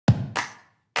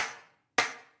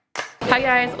Hi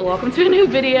guys, welcome to a new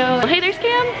video. Hey, there's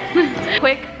Cam.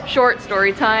 Quick, short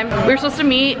story time. We were supposed to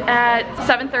meet at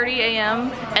 7:30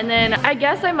 a.m. and then I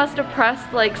guess I must have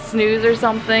pressed like snooze or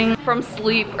something from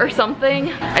sleep or something.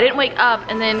 I didn't wake up,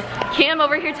 and then Cam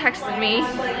over here texted me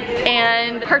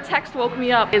and her text woke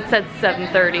me up. It said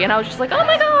 7:30 and I was just like, oh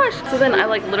my gosh. So then I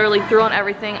like literally threw on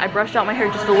everything. I brushed out my hair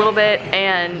just a little bit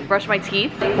and brushed my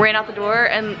teeth, ran out the door,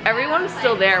 and everyone was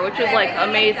still there, which was like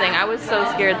amazing. I was so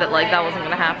scared that like that wasn't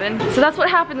gonna happen. So that's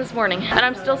what happened this morning, and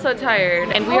I'm still so tired.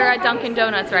 And we are at Dunkin'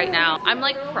 Donuts right now. I'm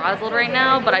like frazzled right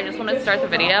now, but I just want to start the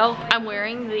video. I'm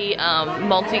wearing the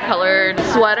multicolored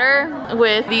sweater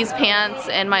with these pants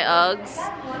and my Uggs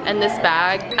and this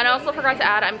bag. And I also forgot to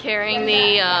add, I'm carrying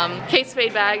the Kate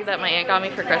Spade bag that my aunt got me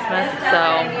for Christmas.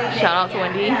 So shout out to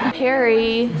Wendy.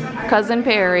 Perry, cousin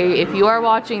Perry, if you are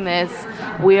watching this,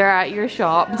 we are at your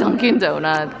shop, Dunkin'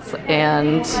 Donuts,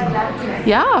 and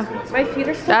yeah, my feet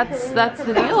are still that's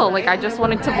the deal. Like, I just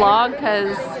wanted to vlog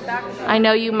because I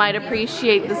know you might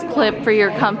appreciate this clip for your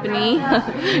company.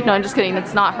 No, I'm just kidding.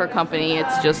 It's not her company.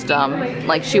 It's just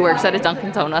like she works at a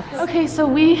Dunkin' Donuts. Okay, so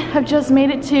we have just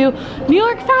made it to New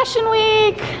York Fashion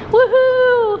Week.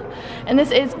 Woohoo! And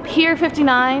this is Pier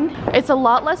 59. It's a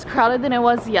lot less crowded than it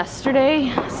was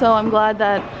yesterday, so I'm glad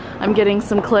that I'm getting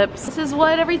some clips. This is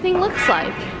what everything looks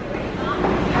like.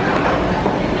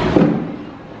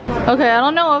 Okay, I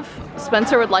don't know if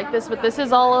Spencer would like this, but this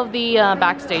is all of the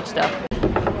backstage stuff.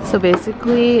 So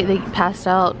basically, they passed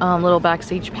out little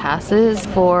backstage passes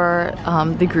for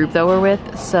the group that we're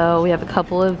with. So we have a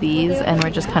couple of these, and we're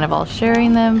just kind of all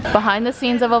sharing them. Behind the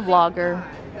scenes of a vlogger.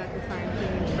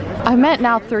 I've met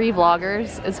now 3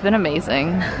 vloggers. It's been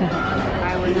amazing.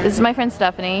 This is my friend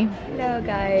Stephanie. Hello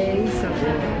guys.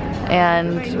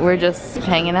 And we're just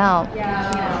hanging out.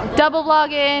 Yeah. Double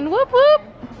vlogging, whoop whoop.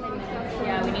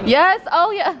 Yeah, yes,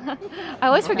 oh yeah. I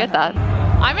always forget that.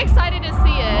 I'm excited to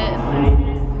see it.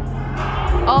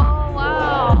 Oh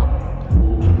wow.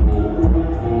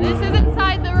 This is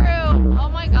inside the room. Oh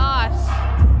my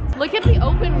gosh. Look at the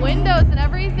open windows and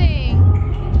everything.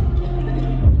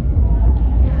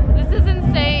 This is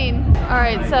insane.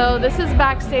 Alright, so this is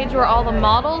backstage where all the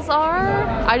models are.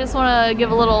 I just want to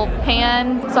give a little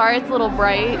pan. Sorry it's a little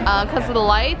bright because of the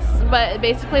lights, but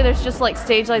basically there's just like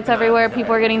stage lights everywhere.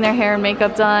 People are getting their hair and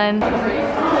makeup done.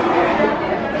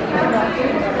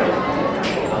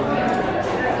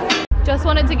 Just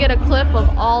wanted to get a clip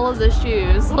of all of the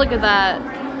shoes. Look at that.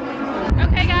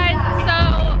 Okay guys,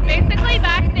 so basically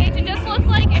backstage it just looks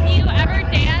like if you ever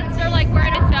danced or like were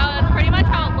in a show, that's pretty much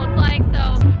how it looks like.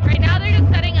 So right now they're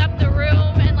just setting up the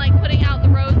room and like putting out the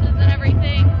roses and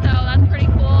everything, so that's pretty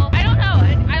cool. I don't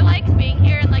know, I like being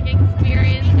here and like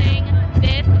experiencing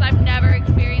this because I've never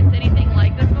experienced anything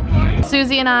like this before.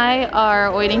 Susie and I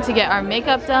are waiting to get our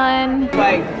makeup done.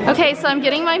 Okay, so I'm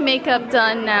getting my makeup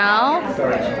done now,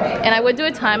 and I would do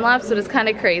a time lapse, but it's kind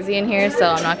of crazy in here, so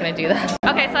I'm not gonna do that.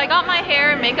 Okay, so I got my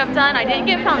hair and makeup done. I didn't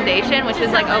get foundation, which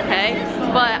is like okay,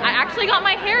 but I actually got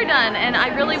my hair done, and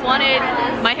I really wanted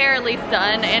my hair at least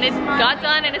done, and it got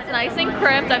done, and it's nice and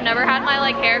crimped. I've never had my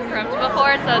like hair crimped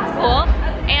before, so it's cool.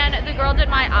 And the girl did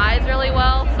my eyes really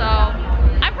well, so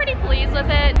I'm pretty pleased with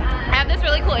it. I have this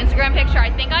really cool Instagram picture. I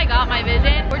think I got my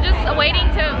vision. We're just waiting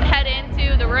to head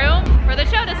into the room for the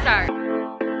show to start.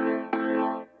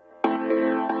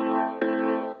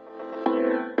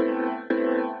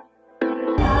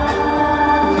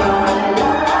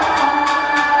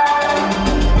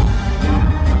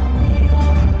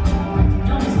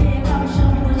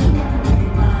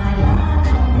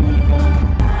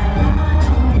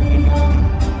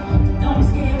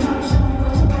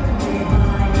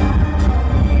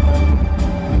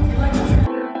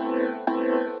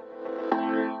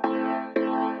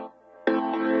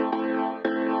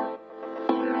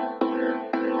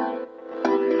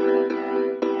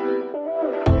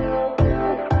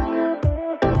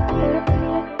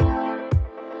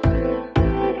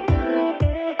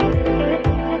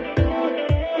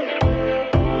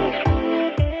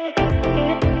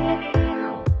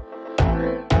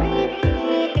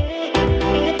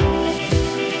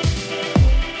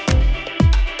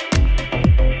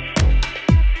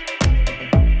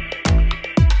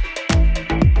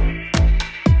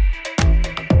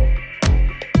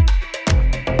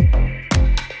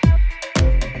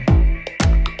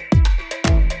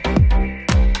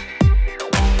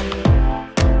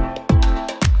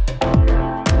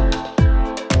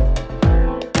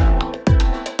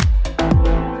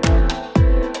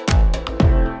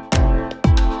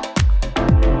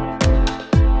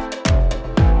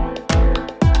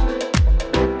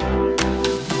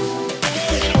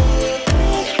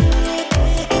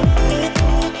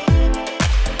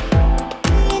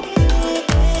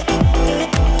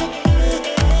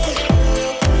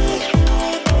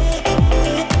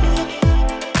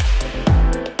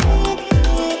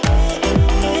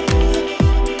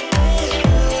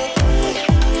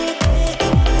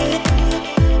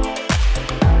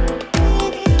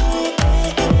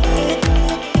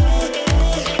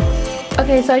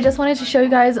 so I just wanted to show you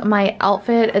guys my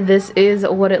outfit. This is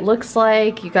what it looks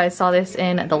like. You guys saw this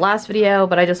in the last video,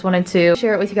 but I just wanted to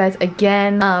share it with you guys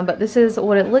again. But this is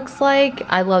what it looks like.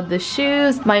 I love the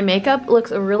shoes. My makeup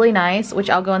looks really nice, which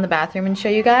I'll go in the bathroom and show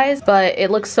you guys. But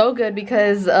it looks so good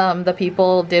because the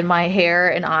people did my hair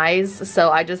and eyes,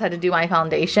 so I just had to do my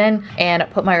foundation and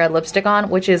put my red lipstick on,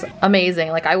 which is amazing.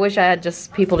 Like, I wish I had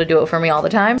just people to do it for me all the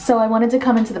time. So I wanted to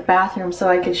come into the bathroom so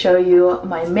I could show you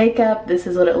my makeup. This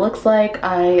is what it looks like.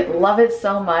 I love it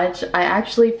so much. I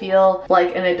actually feel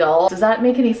like an adult. Does that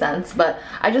make any sense? But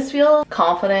I just feel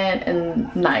confident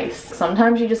and nice.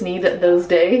 Sometimes you just need those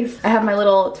days. I have my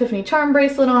little Tiffany charm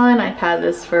bracelet on. I've had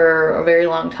this for a very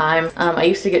long time. I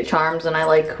used to get charms and I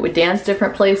would dance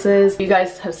different places. You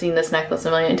guys have seen this necklace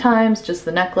a million times, just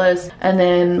the necklace. And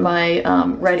then my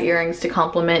red earrings to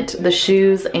complement the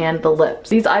shoes and the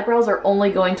lips. These eyebrows are only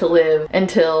going to live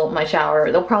until my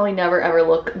shower. They'll probably never ever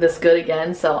look this good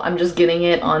again, so I'm just getting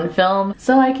it on film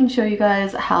so I can show you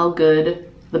guys how good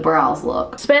the brows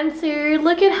look. Spencer,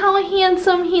 look at how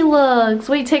handsome he looks.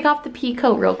 Wait, take off the pea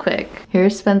coat real quick.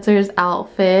 Here's Spencer's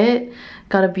outfit.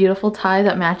 Got a beautiful tie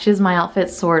that matches my outfit,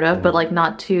 sort of, but like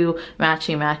not too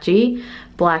matchy-matchy.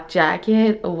 Black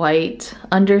jacket, white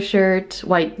undershirt,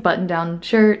 white button-down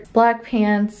shirt, black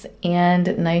pants,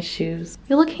 and nice shoes.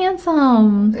 You look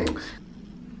handsome. Thanks.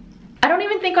 I don't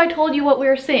even think I told you what we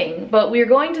were seeing, but we are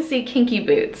going to see Kinky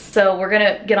Boots. So we're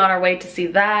gonna get on our way to see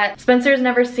that. Spencer's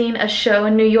never seen a show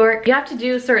in New York. You have to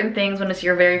do certain things when it's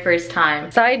your very first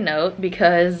time. Side note,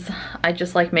 because I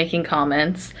just like making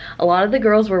comments, a lot of the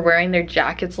girls were wearing their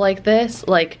jackets like this,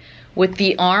 like with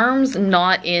the arms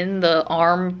not in the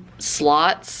arm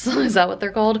slots. Is that what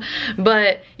they're called?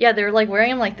 But yeah, they're like wearing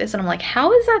them like this and I'm like,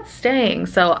 how is that staying?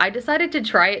 So I decided to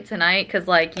try it tonight because,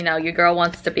 like, you know, your girl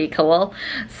wants to be cool.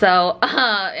 So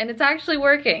and it's actually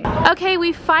working. Okay,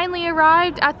 we finally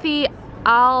arrived at the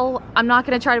I'm not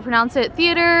gonna try to pronounce it,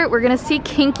 theater. We're gonna see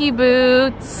Kinky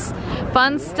Boots.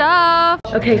 Fun stuff.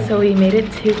 Okay, so we made it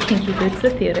to Kinky Boots, the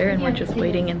theater, and we're just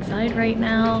waiting inside right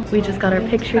now. We just got our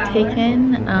picture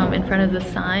taken in front of the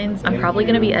signs. I'm probably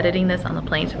gonna be editing this on the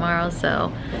plane tomorrow,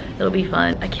 so it'll be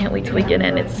fun. I can't wait till we get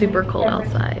in. It's super cold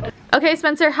outside. Okay,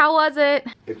 Spencer, how was it?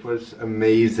 It was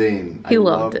amazing. He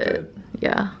loved it.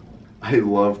 Yeah. I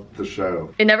loved the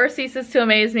show. It never ceases to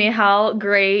amaze me how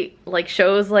great like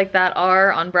shows like that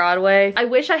are on Broadway. I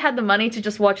wish I had the money to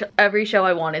just watch every show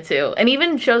I wanted to, and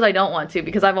even shows I don't want to,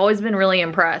 because I've always been really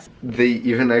impressed. They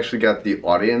even actually got the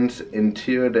audience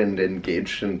into it and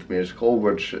engaged in the musical,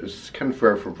 which is kind of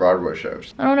rare for Broadway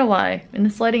shows. I don't know why. In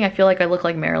this lighting, I feel like I look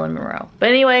like Marilyn Monroe. But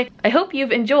anyway, I hope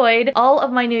you've enjoyed all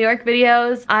of my New York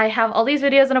videos. I have all these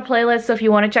videos in a playlist, so if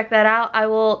you want to check that out, I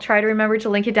will try to remember to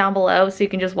link it down below so you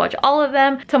can just watch all of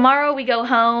them. Tomorrow we go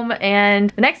home, and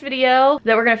the next video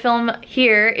that we're gonna film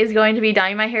here is going to be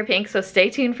dyeing my hair pink, so stay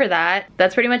tuned for that.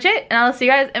 That's pretty much it, and I'll see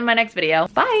you guys in my next video.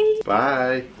 Bye!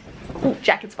 Bye! Ooh,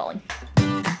 jacket's falling.